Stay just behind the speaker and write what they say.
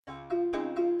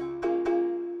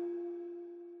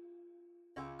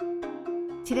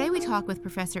Today we talk with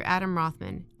Professor Adam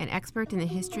Rothman, an expert in the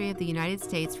history of the United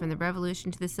States from the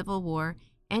Revolution to the Civil War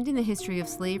and in the history of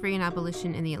slavery and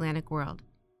abolition in the Atlantic world.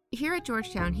 Here at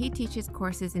Georgetown, he teaches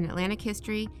courses in Atlantic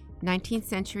history, 19th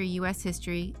century U.S.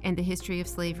 history, and the history of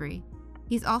slavery.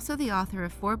 He's also the author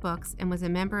of 4 books and was a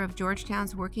member of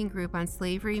Georgetown's Working Group on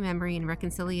Slavery, Memory, and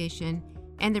Reconciliation,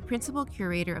 and the principal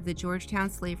curator of the Georgetown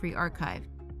Slavery Archive,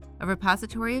 a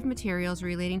repository of materials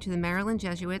relating to the Maryland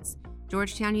Jesuits,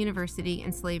 Georgetown University,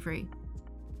 and slavery.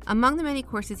 Among the many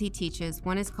courses he teaches,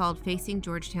 one is called Facing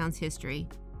Georgetown's History.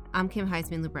 I'm Kim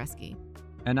Heisman-Lubreski.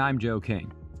 And I'm Joe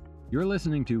King. You're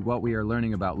listening to What We Are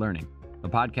Learning About Learning, a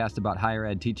podcast about higher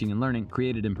ed teaching and learning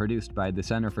created and produced by the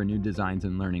Center for New Designs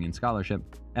in Learning and Scholarship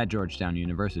at Georgetown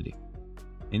University.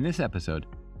 In this episode,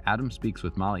 Adam speaks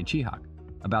with Molly Chihak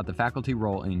about the faculty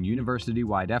role in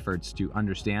university-wide efforts to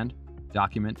understand,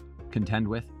 document, contend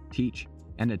with, teach,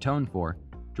 and atone for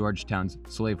Georgetown's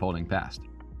slaveholding past.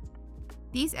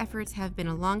 These efforts have been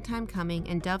a long time coming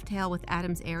and dovetail with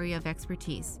Adam's area of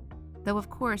expertise, though of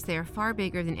course they are far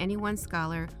bigger than any one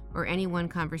scholar or any one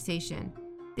conversation.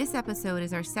 This episode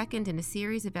is our second in a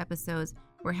series of episodes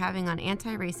we're having on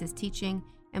anti-racist teaching,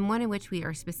 and one in which we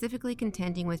are specifically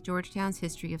contending with Georgetown's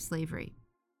history of slavery.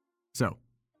 So,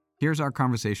 here's our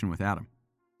conversation with Adam.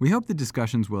 We hope the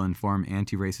discussions will inform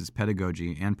anti-racist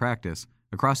pedagogy and practice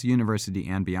across the university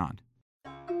and beyond.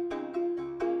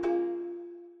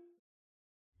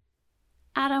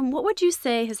 Adam, what would you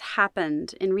say has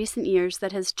happened in recent years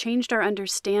that has changed our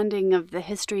understanding of the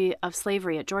history of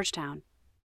slavery at Georgetown?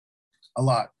 A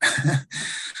lot.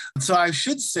 So I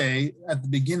should say at the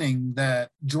beginning that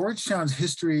Georgetown's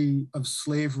history of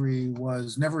slavery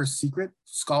was never a secret.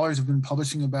 Scholars have been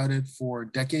publishing about it for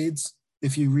decades.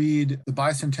 If you read the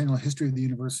Bicentennial History of the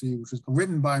University, which was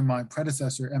written by my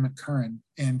predecessor, Emmett Curran,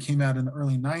 and came out in the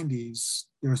early 90s,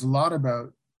 there was a lot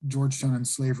about Georgetown and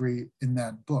slavery in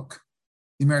that book.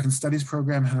 The American Studies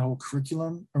program had a whole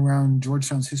curriculum around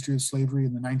Georgetown's history of slavery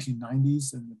in the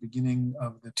 1990s and the beginning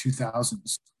of the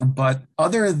 2000s. But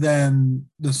other than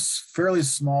this fairly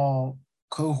small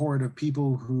cohort of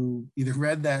people who either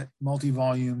read that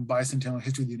multi-volume Bicentennial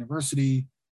History of the University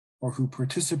or who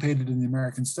participated in the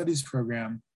American Studies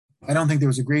program, I don't think there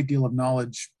was a great deal of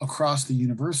knowledge across the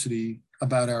university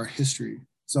about our history.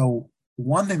 So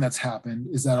one thing that's happened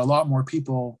is that a lot more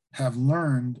people have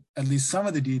learned at least some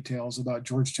of the details about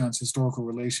Georgetown's historical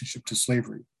relationship to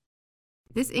slavery.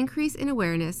 This increase in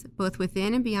awareness, both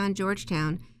within and beyond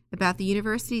Georgetown, about the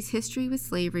university's history with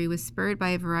slavery was spurred by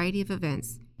a variety of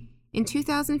events. In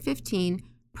 2015,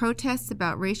 protests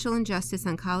about racial injustice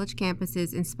on college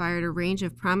campuses inspired a range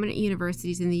of prominent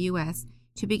universities in the U.S.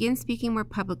 to begin speaking more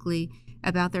publicly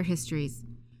about their histories.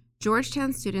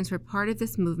 Georgetown students were part of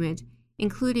this movement,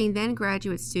 including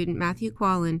then-graduate student Matthew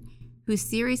Quallen, whose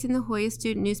series in the Hoya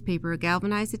student newspaper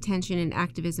galvanized attention and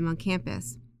activism on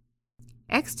campus.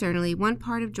 Externally, one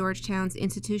part of Georgetown's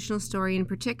institutional story in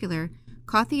particular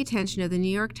caught the attention of the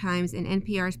New York Times and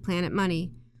NPR's Planet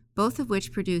Money, both of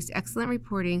which produced excellent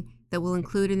reporting that we'll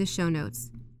include in the show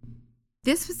notes.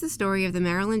 This was the story of the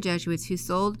Maryland Jesuits who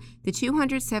sold the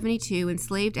 272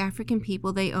 enslaved African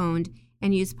people they owned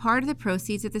and used part of the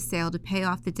proceeds of the sale to pay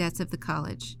off the debts of the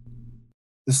college.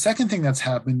 The second thing that's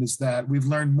happened is that we've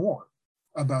learned more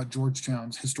about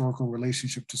Georgetown's historical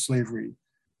relationship to slavery.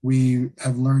 We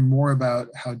have learned more about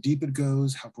how deep it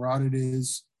goes, how broad it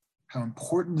is, how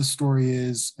important the story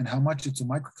is, and how much it's a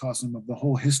microcosm of the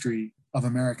whole history of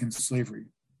American slavery.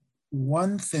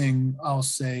 One thing I'll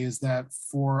say is that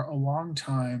for a long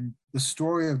time, the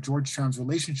story of Georgetown's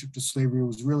relationship to slavery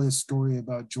was really a story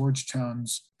about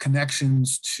Georgetown's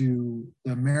connections to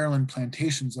the Maryland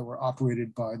plantations that were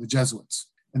operated by the Jesuits.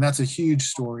 And that's a huge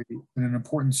story and an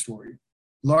important story,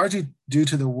 largely due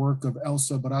to the work of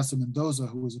Elsa Barraza Mendoza,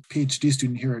 who was a PhD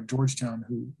student here at Georgetown,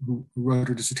 who wrote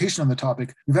her dissertation on the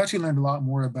topic. We've actually learned a lot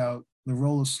more about the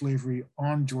role of slavery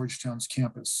on Georgetown's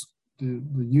campus, the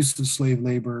use of slave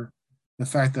labor, the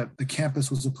fact that the campus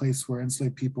was a place where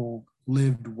enslaved people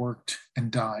lived, worked,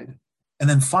 and died. And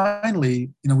then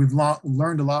finally, we've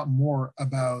learned a lot more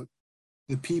about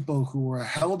the people who were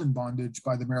held in bondage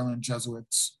by the Maryland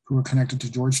Jesuits who were connected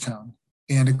to Georgetown,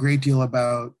 and a great deal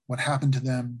about what happened to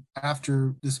them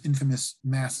after this infamous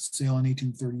mass sale in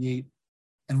 1838.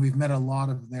 And we've met a lot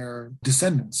of their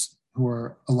descendants who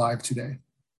are alive today.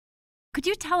 Could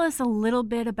you tell us a little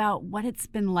bit about what it's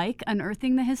been like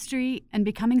unearthing the history and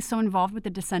becoming so involved with the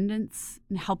descendants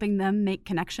and helping them make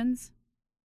connections?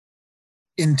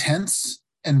 Intense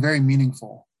and very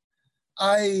meaningful.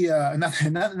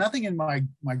 Nothing in my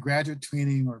graduate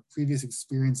training or previous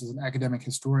experience as an academic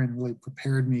historian really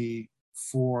prepared me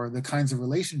for the kinds of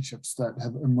relationships that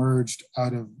have emerged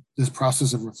out of this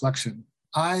process of reflection.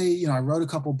 I wrote a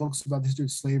couple books about the history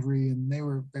of slavery, and they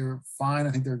were fine.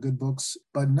 I think they're good books,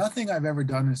 but nothing I've ever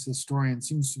done as a historian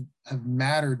seems to have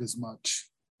mattered as much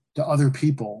to other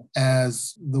people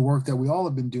as the work that we all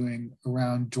have been doing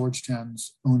around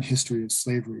Georgetown's own history of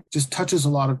slavery. It just touches a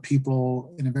lot of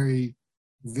people in a very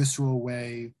visceral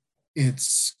way.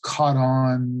 It's caught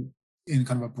on in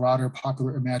kind of a broader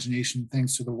popular imagination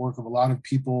thanks to the work of a lot of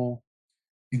people,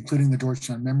 including the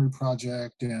Georgetown Memory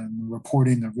Project and the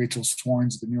reporting of Rachel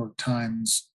Swarns of the New York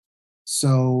Times.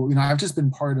 So, I've just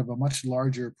been part of a much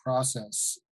larger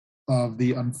process of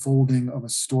the unfolding of a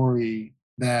story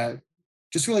that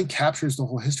just really captures the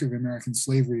whole history of American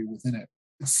slavery within it.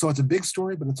 So it's a big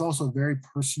story, but it's also a very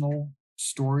personal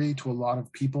story to a lot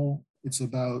of people. It's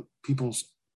about people's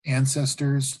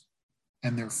ancestors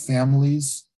and their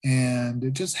families, and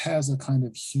it just has a kind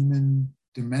of human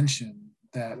dimension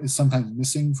that is sometimes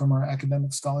missing from our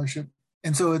academic scholarship.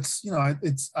 And so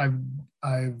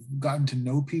I've gotten to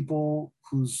know people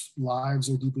whose lives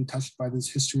are deeply touched by this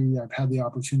history. I've had the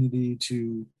opportunity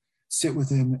to sit with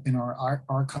them in our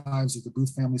archives at the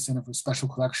Booth Family Center for Special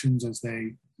Collections as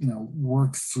they,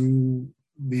 work through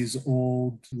these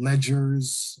old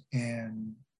ledgers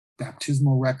and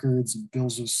baptismal records and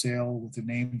bills of sale with the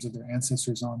names of their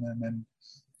ancestors on them. And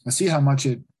I see how much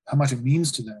it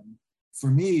means to them. For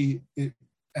me, it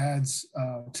adds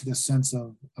to the sense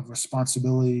of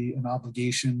responsibility and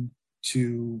obligation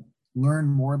to learn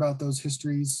more about those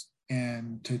histories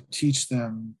and to teach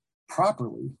them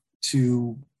properly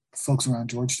to folks around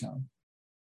Georgetown.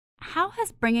 How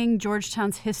has bringing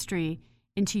Georgetown's history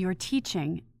into your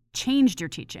teaching changed your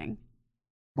teaching?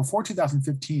 Before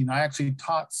 2015, I actually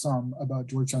taught some about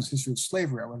Georgetown's history of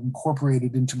slavery. I would incorporate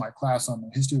it into my class on the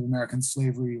history of American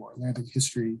slavery or Atlantic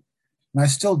history, and I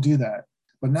still do that.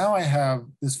 But now I have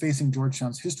this Facing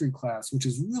Georgetown's History class, which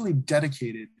is really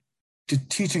dedicated to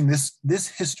teaching this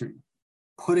history,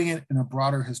 putting it in a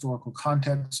broader historical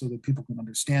context so that people can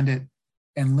understand it,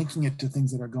 and linking it to things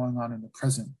that are going on in the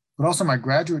present. But also my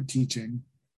graduate teaching,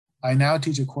 I now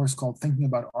teach a course called Thinking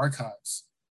About Archives,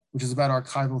 which is about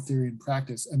archival theory and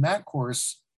practice. And that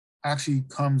course actually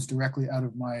comes directly out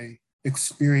of my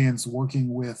experience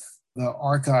working with the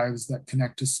archives that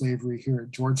connect to slavery here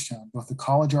at Georgetown, both the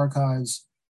college archives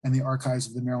and the archives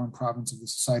of the Maryland province of the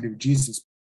Society of Jesus.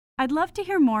 I'd love to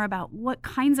hear more about what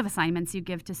kinds of assignments you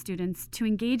give to students to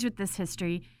engage with this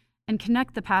history and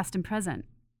connect the past and present.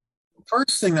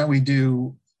 First thing that we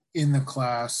do in the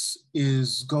class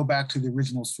is go back to the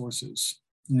original sources.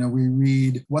 We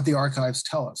read what the archives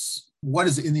tell us. What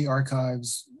is in the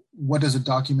archives? What does it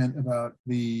document about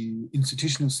the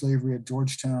institution of slavery at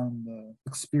Georgetown, the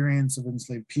experience of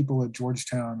enslaved people at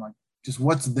Georgetown, like just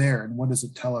what's there and what does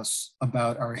it tell us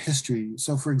about our history?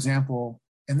 So for example,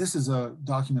 and this is a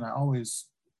document I almost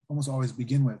always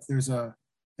begin with, there's an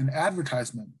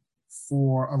advertisement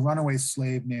for a runaway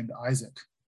slave named Isaac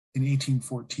in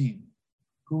 1814,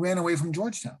 who ran away from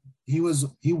Georgetown.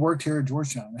 He worked here at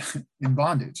Georgetown in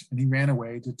bondage, and he ran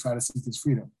away to try to seek his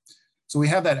freedom. So we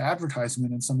have that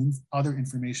advertisement and some other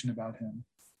information about him.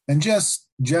 And just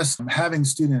having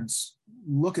students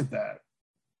look at that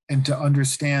and to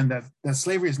understand that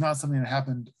slavery is not something that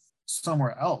happened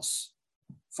somewhere else,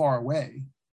 far away,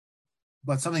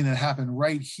 but something that happened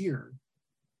right here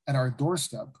at our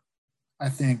doorstep, I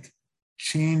think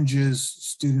changes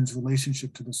students'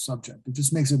 relationship to the subject. It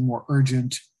just makes it more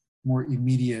urgent, more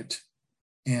immediate,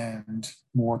 and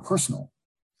more personal.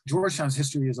 Georgetown's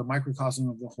history is a microcosm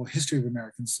of the whole history of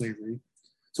American slavery.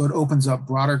 So it opens up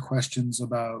broader questions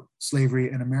about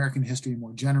slavery and American history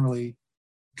more generally.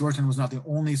 Georgetown was not the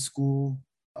only school,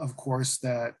 of course,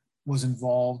 that was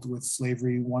involved with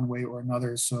slavery one way or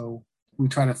another. So we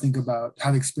try to think about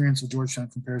how the experience of Georgetown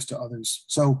compares to others.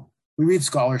 So we read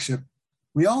scholarship.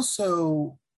 We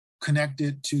also connect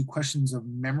it to questions of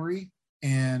memory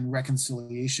and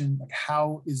reconciliation. Like,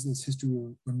 how is this history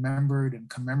remembered and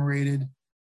commemorated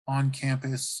on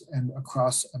campus and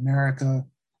across America?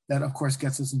 That, of course,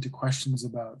 gets us into questions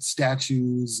about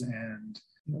statues and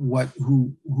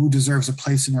who deserves a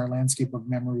place in our landscape of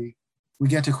memory. We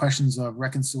get to questions of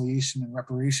reconciliation and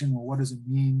reparation. Well, what does it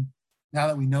mean? Now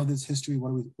that we know this history,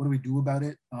 what do we do about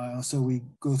it? So we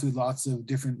go through lots of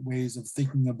different ways of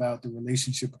thinking about the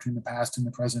relationship between the past and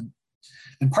the present.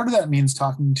 And part of that means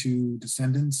talking to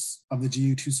descendants of the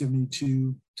GU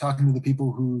 272, talking to the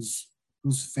people whose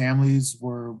families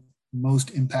were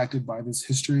most impacted by this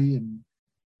history and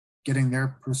getting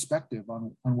their perspective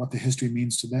on what the history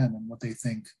means to them and what they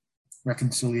think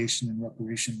reconciliation and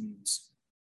reparation means.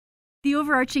 The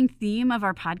overarching theme of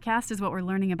our podcast is what we're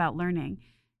learning about learning.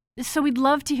 So we'd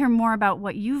love to hear more about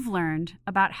what you've learned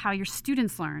about how your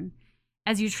students learn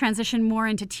as you transition more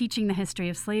into teaching the history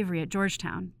of slavery at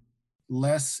Georgetown.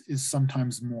 Less is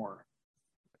sometimes more.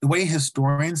 The way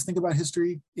historians think about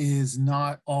history is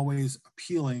not always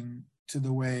appealing to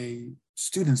the way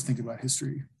students think about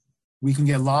history. We can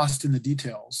get lost in the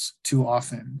details too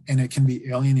often, and it can be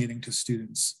alienating to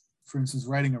students. For instance,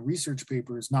 writing a research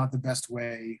paper is not the best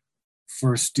way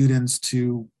for students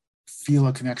to feel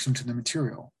a connection to the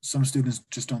material. Some students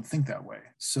just don't think that way.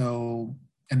 So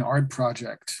an art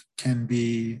project can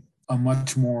be a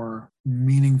much more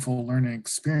meaningful learning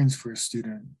experience for a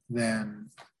student than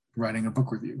writing a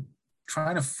book review.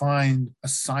 Trying to find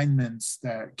assignments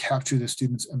that capture the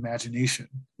student's imagination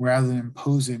rather than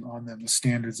imposing on them the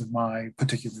standards of my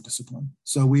particular discipline.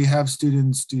 So we have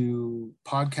students do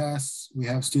podcasts, we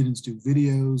have students do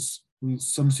videos,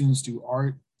 some students do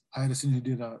art. I had a student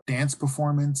who did a dance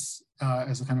performance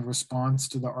as a kind of response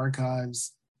to the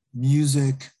archives,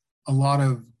 music, a lot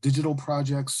of digital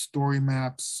projects, story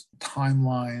maps,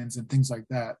 timelines, and things like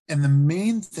that. And the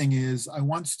main thing is I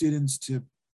want students to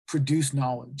produce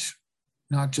knowledge,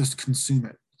 not just consume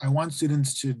it. I want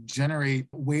students to generate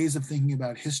ways of thinking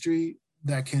about history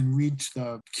that can reach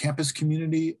the campus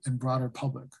community and broader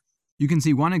public. You can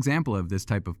see one example of this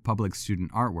type of public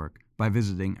student artwork by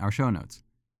visiting our show notes.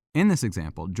 In this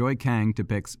example, Joy Kang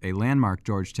depicts a landmark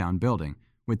Georgetown building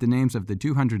with the names of the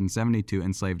 272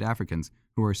 enslaved Africans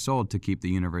who were sold to keep the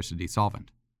university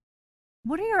solvent.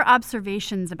 What are your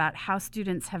observations about how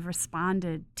students have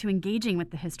responded to engaging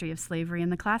with the history of slavery in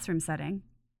the classroom setting?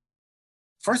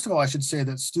 First of all, I should say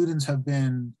that students have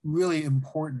been really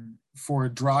important for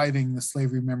driving the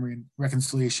Slavery Memory and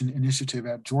Reconciliation Initiative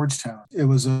at Georgetown. It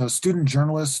was a student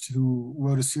journalist who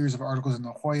wrote a series of articles in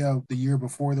La Jolla the year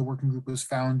before the working group was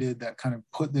founded that kind of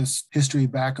put this history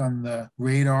back on the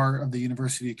radar of the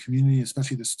university community,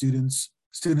 especially the students.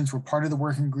 Students were part of the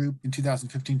working group in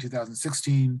 2015,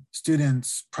 2016.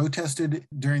 Students protested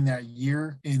during that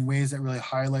year in ways that really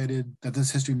highlighted that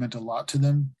this history meant a lot to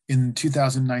them. In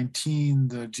 2019,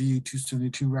 the GU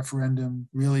 272 referendum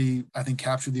really, I think,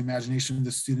 captured the imagination of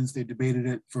the students. They debated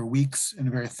it for weeks in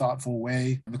a very thoughtful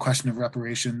way, the question of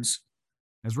reparations.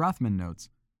 As Rothman notes,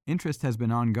 interest has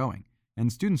been ongoing,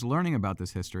 and students learning about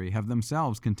this history have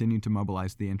themselves continued to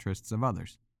mobilize the interests of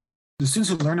others. The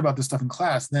students who learn about this stuff in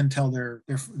class then tell their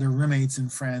roommates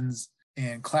and friends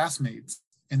and classmates,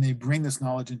 and they bring this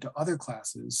knowledge into other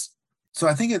classes. So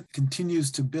I think it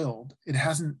continues to build. It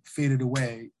hasn't faded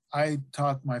away. I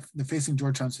taught the Facing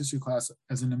Georgetown's history class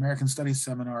as an American Studies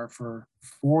seminar for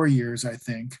 4 years, I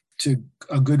think, to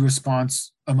a good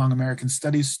response among American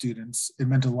Studies students. It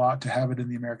meant a lot to have it in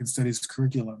the American Studies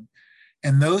curriculum.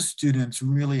 And those students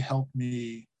really helped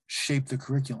me shape the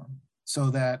curriculum.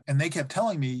 And they kept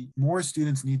telling me more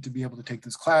students need to be able to take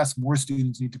this class, more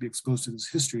students need to be exposed to this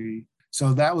history.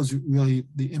 So that was really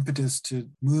the impetus to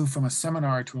move from a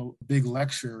seminar to a big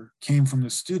lecture came from the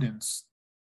students.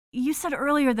 You said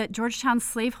earlier that Georgetown's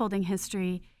slaveholding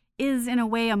history is, in a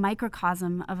way, a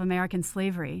microcosm of American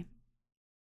slavery.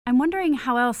 I'm wondering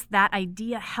how else that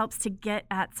idea helps to get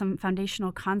at some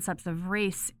foundational concepts of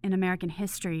race in American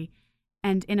history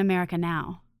and in America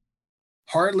now.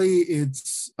 Partly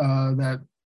it's that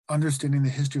understanding the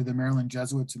history of the Maryland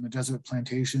Jesuits and the Jesuit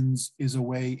plantations is a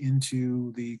way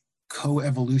into the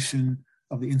co-evolution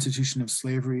of the institution of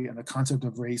slavery and the concept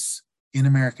of race in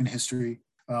American history,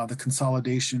 the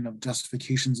consolidation of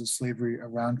justifications of slavery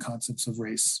around concepts of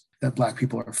race, that Black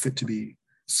people are fit to be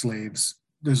slaves.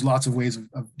 There's lots of ways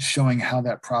of showing how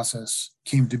that process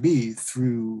came to be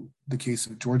through the case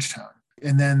of Georgetown.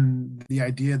 And then the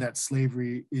idea that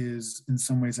slavery is in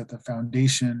some ways at the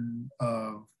foundation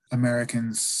of American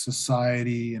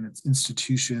society and its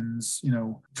institutions.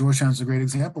 Georgetown's a great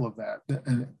example of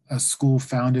that. A school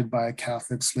founded by a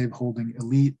Catholic slaveholding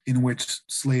elite in which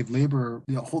slave labor,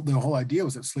 the whole idea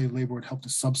was that slave labor would help to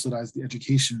subsidize the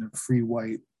education of free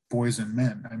white boys and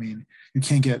men. I mean, you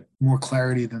can't get more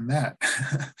clarity than that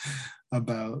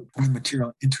about the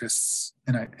material interests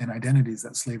and identities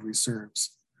that slavery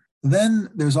serves. Then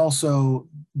there's also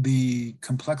the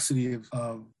complexity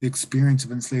of the experience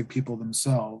of enslaved people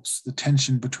themselves, the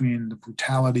tension between the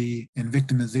brutality and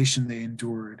victimization they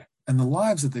endured and the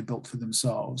lives that they built for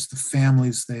themselves, the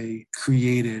families they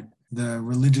created, the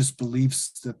religious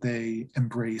beliefs that they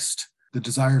embraced, the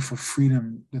desire for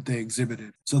freedom that they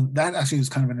exhibited. So that actually is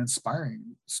kind of an inspiring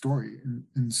story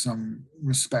in some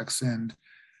respects. And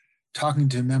talking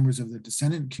to members of the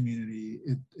descendant community,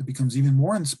 it becomes even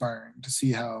more inspiring to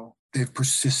see how they've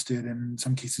persisted and in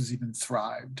some cases even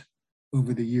thrived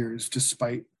over the years,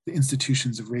 despite the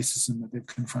institutions of racism that they've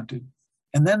confronted.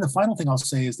 And then the final thing I'll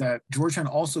say is that Georgetown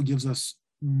also gives us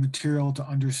material to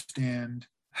understand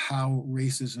how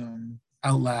racism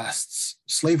outlasts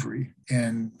slavery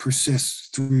and persists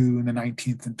through the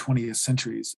 19th and 20th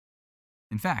centuries.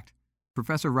 In fact,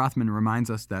 Professor Rothman reminds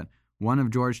us that one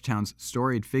of Georgetown's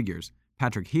storied figures,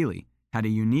 Patrick Healy, had a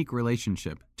unique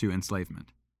relationship to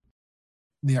enslavement.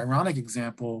 The ironic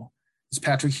example is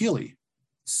Patrick Healy,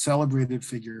 celebrated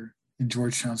figure in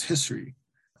Georgetown's history.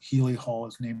 Healy Hall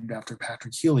is named after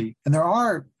Patrick Healy. And there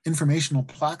are informational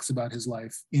plaques about his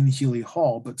life in Healy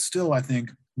Hall, but still, I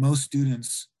think most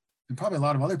students, and probably a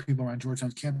lot of other people around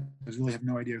Georgetown's campus, really have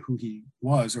no idea who he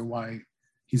was or why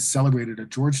he's celebrated at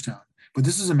Georgetown. But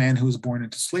this is a man who was born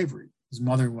into slavery. His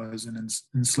mother was an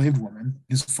enslaved woman.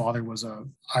 His father was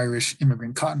an Irish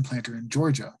immigrant cotton planter in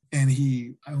Georgia. And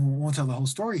I won't tell the whole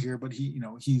story here, but he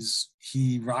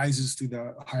rises through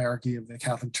the hierarchy of the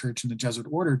Catholic Church and the Jesuit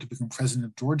order to become president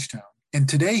of Georgetown. And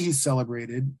today he's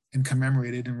celebrated and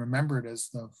commemorated and remembered as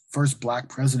the first Black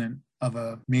president of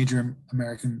a major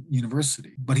American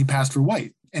university. But he passed for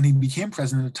white, and he became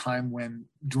president at a time when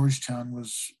Georgetown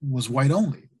was white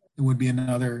only. It would be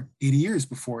another 80 years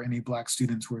before any Black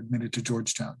students were admitted to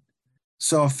Georgetown.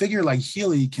 So a figure like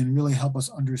Healy can really help us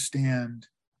understand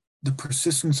the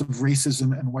persistence of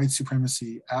racism and white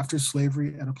supremacy after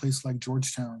slavery at a place like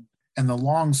Georgetown, and the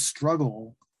long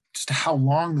struggle, just how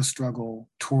long the struggle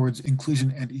towards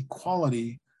inclusion and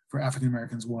equality for African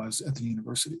Americans was at the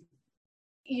university.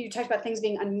 You talked about things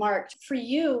being unmarked. For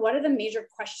you, what are the major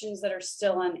questions that are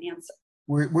still unanswered?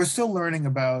 We're still learning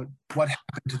about what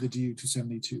happened to the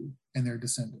DU-272 and their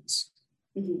descendants.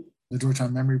 Mm-hmm. The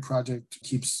Georgetown Memory Project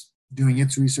keeps doing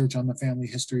its research on the family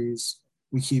histories.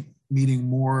 We keep meeting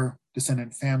more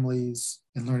descendant families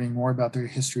and learning more about their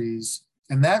histories.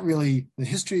 And that really, the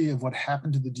history of what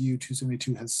happened to the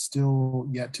DU-272 has still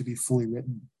yet to be fully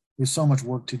written. There's so much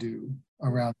work to do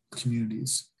around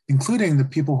communities, including the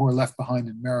people who are left behind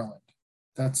in Maryland.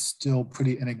 That's still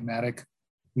pretty enigmatic.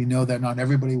 We know that not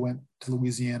everybody went to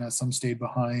Louisiana, some stayed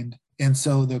behind. And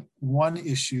so the one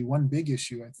big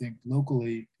issue, I think,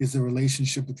 locally is the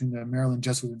relationship between the Maryland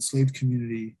Jesuit enslaved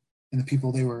community and the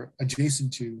people they were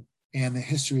adjacent to, and the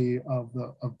history of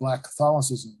Black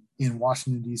Catholicism in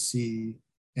Washington, D.C.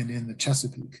 and in the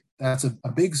Chesapeake. That's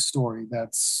a big story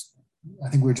that's, I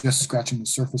think we're just scratching the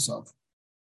surface of.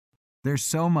 There's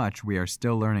so much we are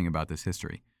still learning about this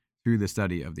history through the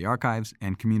study of the archives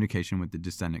and communication with the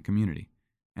descendant community.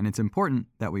 And it's important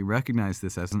that we recognize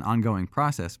this as an ongoing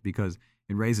process because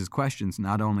it raises questions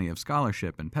not only of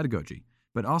scholarship and pedagogy,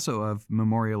 but also of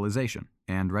memorialization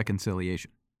and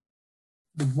reconciliation.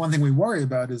 The one thing we worry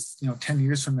about is, 10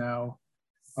 years from now,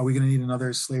 are we going to need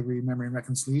another slavery memory and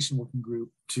reconciliation working group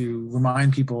to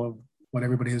remind people of what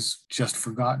everybody has just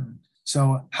forgotten?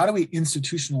 So how do we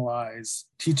institutionalize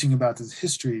teaching about this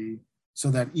history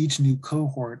so that each new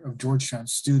cohort of Georgetown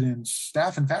students,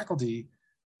 staff, and faculty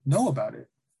know about it?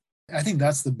 I think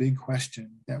that's the big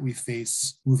question that we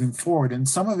face moving forward. And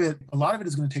a lot of it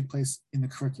is going to take place in the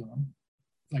curriculum,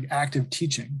 like active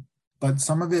teaching, but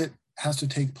some of it has to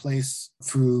take place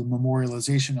through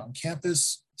memorialization on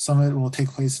campus. Some of it will take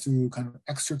place through kind of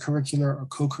extracurricular or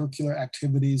co-curricular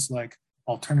activities like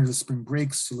alternative spring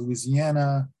breaks to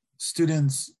Louisiana.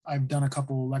 Students, I've done a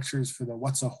couple of lectures for the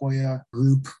Watsahoya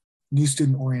group, new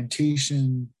student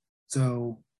orientation.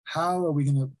 So how are we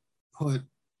going to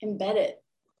embed it?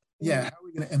 Yeah, how are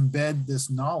we going to embed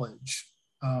this knowledge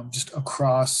just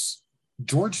across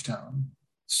Georgetown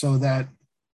so that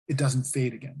it doesn't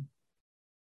fade again?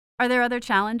 Are there other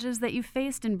challenges that you've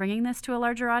faced in bringing this to a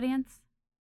larger audience?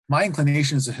 My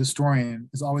inclination as a historian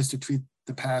is always to treat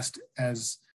the past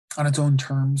as on its own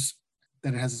terms,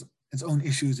 that it has its own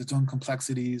issues, its own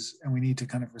complexities, and we need to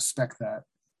kind of respect that.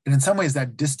 And in some ways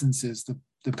that distances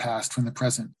the past from the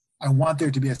present. I want there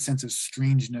to be a sense of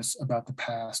strangeness about the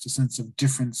past, a sense of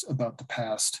difference about the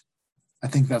past. I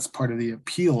think that's part of the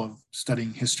appeal of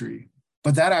studying history.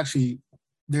 But that actually,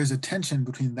 there's a tension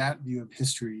between that view of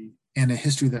history and a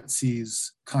history that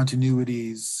sees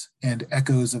continuities and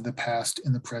echoes of the past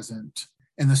in the present.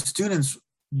 And the students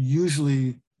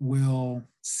usually will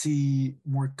see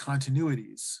more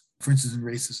continuities, for instance, in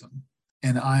racism.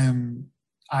 And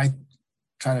I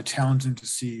try to challenge them to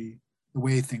see the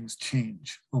way things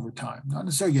change over time. Not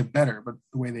necessarily get better, but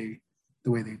the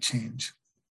way they change.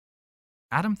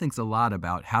 Adam thinks a lot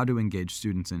about how to engage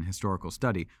students in historical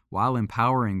study while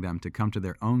empowering them to come to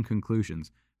their own conclusions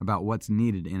about what's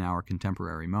needed in our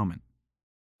contemporary moment.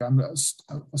 I'm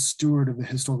a steward of the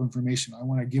historical information. I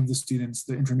want to give the students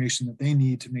the information that they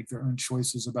need to make their own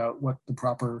choices about what the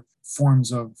proper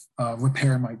forms of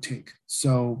repair might take.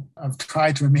 So I've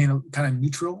tried to remain kind of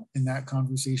neutral in that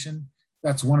conversation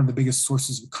that's one of the biggest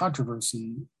sources of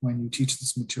controversy when you teach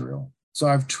this material. So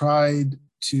I've tried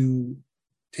to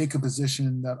take a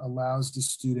position that allows the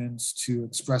students to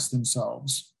express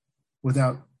themselves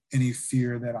without any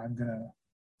fear that I'm going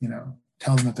to,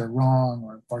 tell them that they're wrong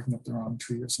or barking up the wrong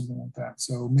tree or something like that.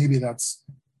 So maybe that's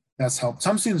helped.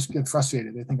 Some students get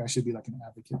frustrated. They think I should be like an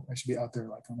advocate. I should be out there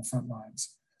like on the front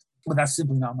lines. But that's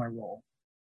simply not my role.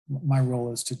 My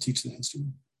role is to teach the history.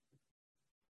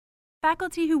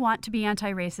 Faculty who want to be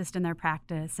anti-racist in their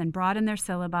practice and broaden their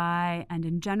syllabi and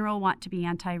in general want to be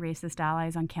anti-racist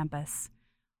allies on campus,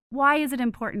 why is it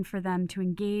important for them to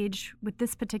engage with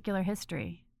this particular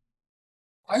history?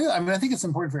 I think it's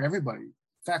important for everybody.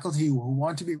 Faculty who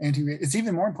want to be anti-racist. It's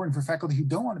even more important for faculty who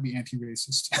don't want to be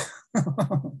anti-racist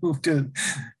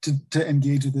to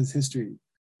engage with this history,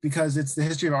 because it's the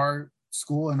history of our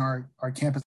school and our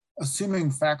campus.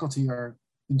 Assuming faculty are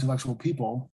intellectual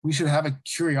people, we should have a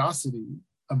curiosity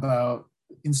about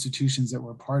institutions that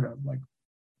we're part of. Like,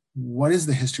 what is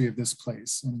the history of this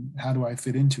place and how do I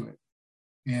fit into it?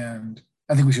 And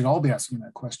I think we should all be asking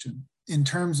that question. In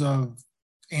terms of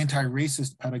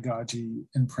anti-racist pedagogy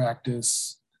and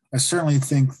practice, I certainly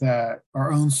think that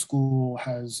our own school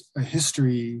has a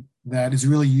history that is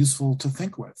really useful to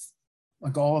think with.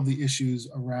 Like all of the issues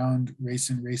around race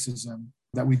and racism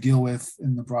that we deal with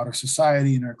in the broader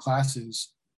society in our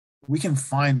classes, we can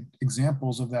find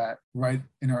examples of that right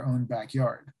in our own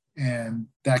backyard. And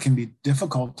that can be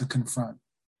difficult to confront,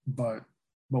 but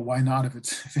why not if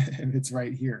it's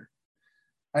right here?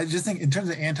 I just think in terms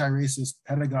of anti-racist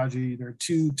pedagogy,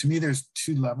 there's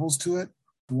two levels to it.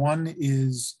 One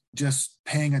is just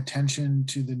paying attention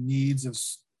to the needs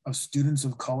of students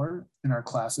of color in our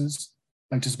classes,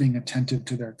 like just being attentive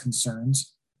to their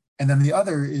concerns. And then the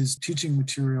other is teaching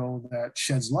material that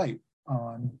sheds light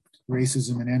on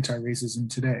racism and anti-racism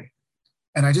today.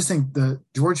 And I just think that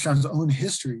Georgetown's own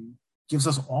history gives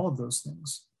us all of those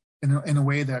things in a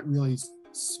way that really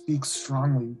speaks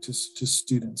strongly to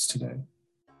students today.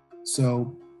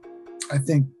 So I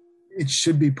think it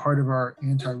should be part of our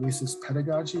anti-racist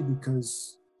pedagogy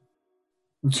because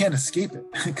we can't escape it.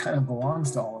 It kind of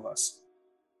belongs to all of us.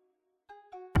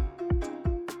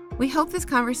 We hope this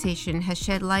conversation has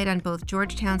shed light on both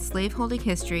Georgetown's slaveholding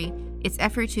history, its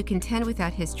effort to contend with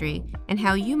that history, and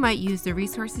how you might use the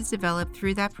resources developed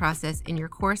through that process in your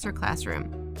course or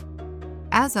classroom.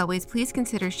 As always, please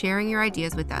consider sharing your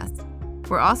ideas with us.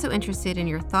 We're also interested in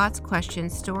your thoughts,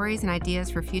 questions, stories, and ideas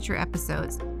for future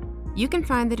episodes. You can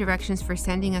find the directions for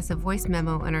sending us a voice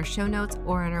memo in our show notes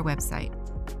or on our website.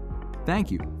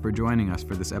 Thank you for joining us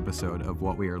for this episode of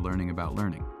What We Are Learning About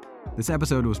Learning. This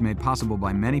episode was made possible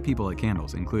by many people at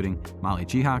Candles, including Molly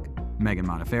Chihak, Megan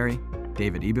Montefiore,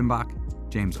 David Ebenbach,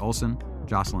 James Olson,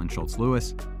 Jocelyn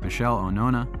Schultz-Lewis, Michelle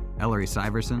Onona, Ellery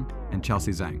Syverson, and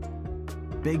Chelsea Zhang.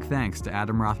 Big thanks to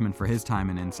Adam Rothman for his time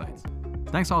and insights.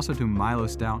 Thanks also to Milo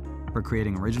Stout for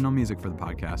creating original music for the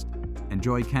podcast, and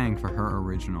Joy Kang for her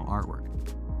original artwork.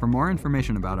 For more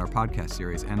information about our podcast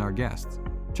series and our guests,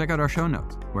 check out our show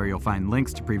notes, where you'll find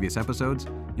links to previous episodes,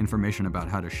 information about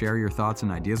how to share your thoughts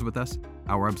and ideas with us,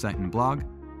 our website and blog,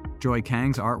 Joy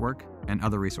Kang's artwork, and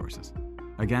other resources.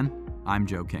 Again, I'm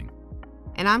Joe King.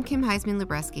 And I'm Kim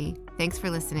Heisman-Libreski. Thanks for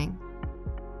listening.